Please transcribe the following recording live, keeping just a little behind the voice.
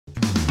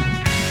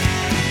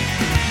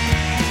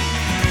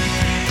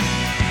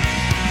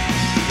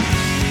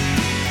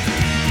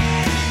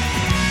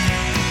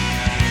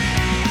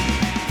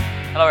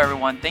Hello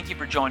everyone, thank you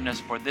for joining us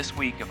for this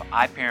week of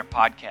iParent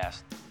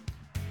Podcast.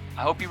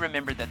 I hope you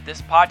remember that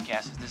this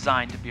podcast is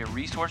designed to be a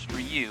resource for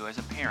you as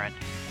a parent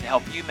to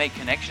help you make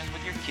connections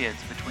with your kids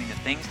between the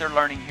things they're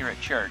learning here at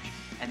church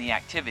and the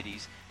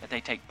activities that they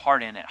take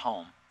part in at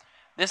home.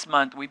 This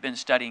month we've been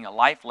studying a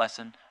life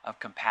lesson of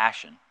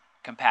compassion.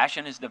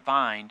 Compassion is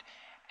defined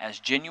as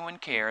genuine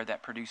care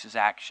that produces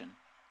action.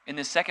 In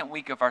the second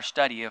week of our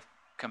study of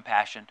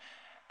compassion,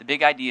 the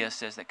big idea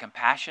says that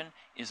compassion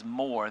is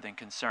more than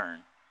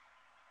concern.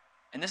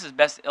 And this is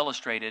best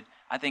illustrated,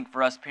 I think,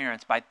 for us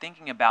parents by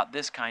thinking about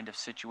this kind of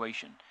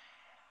situation.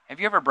 Have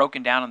you ever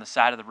broken down on the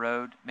side of the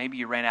road? Maybe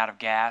you ran out of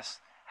gas,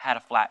 had a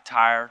flat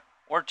tire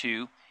or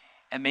two,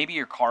 and maybe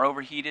your car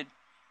overheated,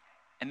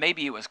 and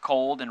maybe it was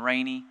cold and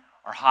rainy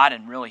or hot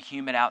and really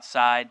humid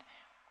outside,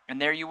 and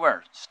there you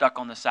were, stuck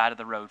on the side of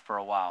the road for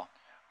a while.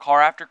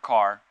 Car after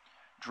car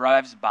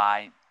drives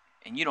by,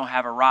 and you don't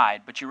have a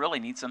ride, but you really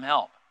need some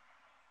help.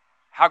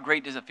 How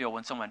great does it feel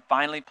when someone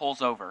finally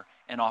pulls over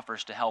and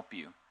offers to help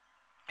you?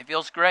 It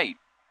feels great.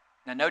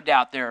 Now, no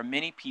doubt there are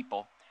many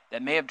people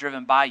that may have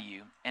driven by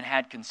you and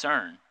had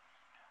concern.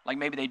 Like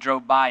maybe they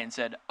drove by and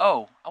said,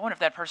 "Oh, I wonder if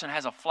that person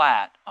has a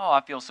flat. Oh, I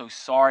feel so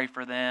sorry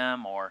for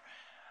them." Or,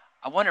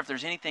 "I wonder if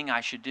there's anything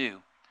I should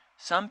do."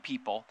 Some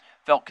people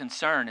felt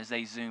concern as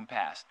they zoomed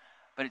past,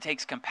 but it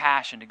takes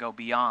compassion to go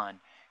beyond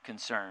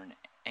concern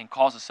and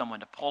causes someone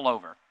to pull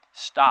over,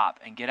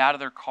 stop, and get out of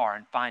their car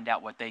and find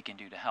out what they can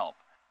do to help.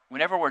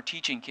 Whenever we're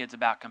teaching kids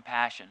about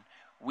compassion,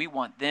 we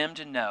want them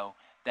to know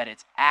that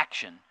it's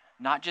action,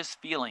 not just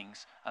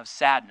feelings of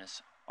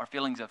sadness or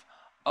feelings of,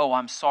 "Oh,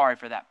 I'm sorry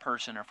for that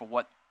person or for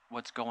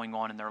what's going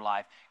on in their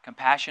life."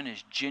 Compassion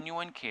is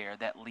genuine care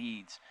that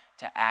leads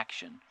to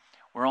action,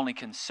 where only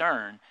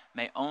concern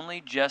may only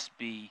just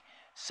be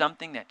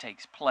something that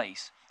takes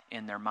place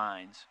in their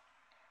minds.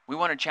 We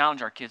want to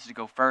challenge our kids to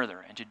go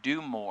further and to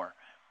do more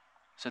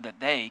so that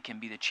they can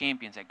be the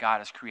champions that God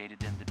has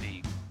created them to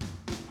be.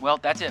 Well,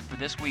 that's it for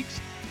this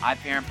week's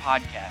iParent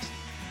Podcast.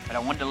 But I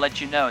wanted to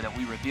let you know that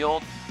we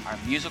revealed our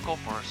musical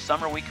for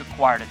Summer Week of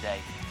Choir today,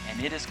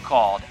 and it is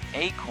called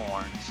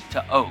Acorns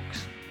to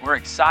Oaks. We're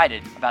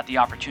excited about the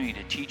opportunity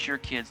to teach your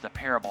kids the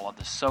parable of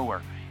the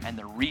sower and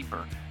the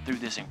reaper through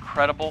this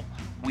incredible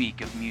week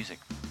of music.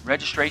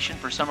 Registration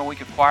for Summer Week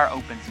of Choir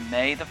opens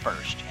May the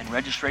 1st, and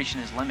registration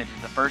is limited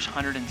to the first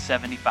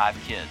 175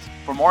 kids.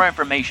 For more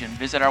information,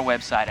 visit our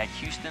website at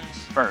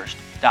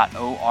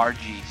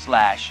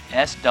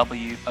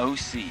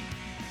houstonsfirst.org/SWOC.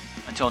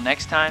 Until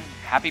next time,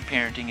 happy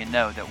parenting and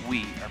know that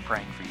we are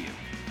praying for you.